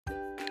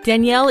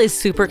Danielle is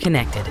super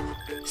connected.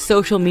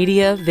 Social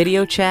media,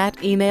 video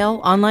chat, email,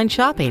 online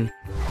shopping.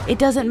 It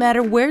doesn't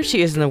matter where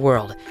she is in the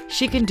world,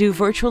 she can do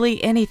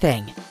virtually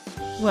anything.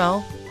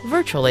 Well,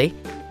 virtually.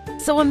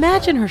 So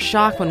imagine her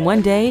shock when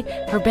one day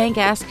her bank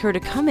asked her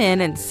to come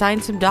in and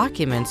sign some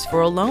documents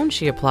for a loan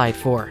she applied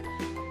for.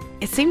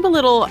 It seemed a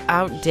little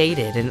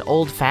outdated and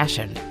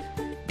old-fashioned.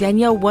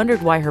 Danielle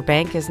wondered why her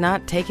bank is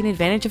not taking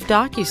advantage of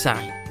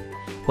DocuSign.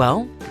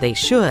 Well, they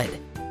should.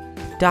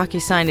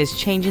 DocuSign is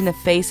changing the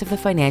face of the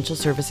financial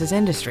services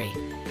industry,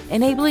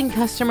 enabling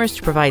customers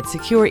to provide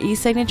secure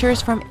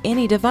e-signatures from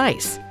any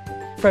device.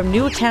 From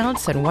new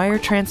accounts and wire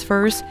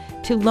transfers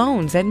to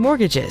loans and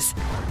mortgages,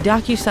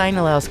 DocuSign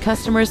allows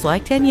customers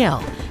like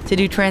Danielle to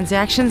do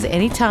transactions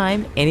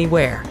anytime,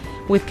 anywhere,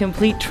 with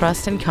complete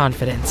trust and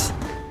confidence.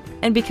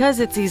 And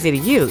because it's easy to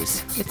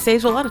use, it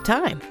saves a lot of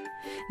time.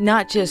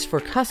 Not just for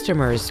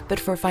customers, but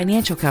for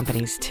financial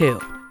companies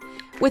too.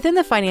 Within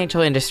the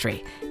financial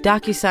industry,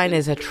 DocuSign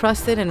is a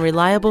trusted and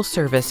reliable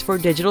service for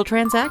digital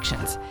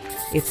transactions.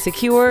 It's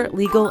secure,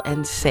 legal,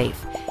 and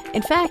safe.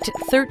 In fact,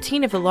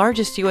 13 of the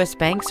largest U.S.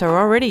 banks are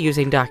already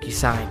using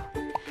DocuSign.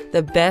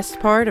 The best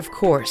part, of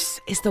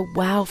course, is the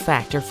wow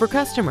factor for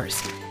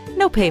customers.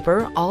 No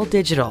paper, all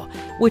digital,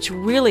 which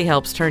really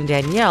helps turn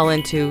Danielle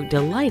into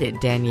delighted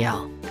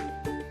Danielle.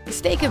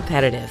 Stay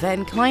competitive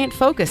and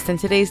client-focused in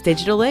today's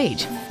digital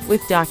age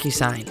with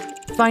DocuSign.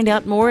 Find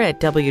out more at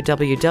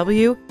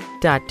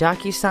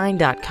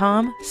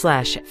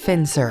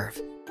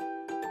www.docusign.com/finserve.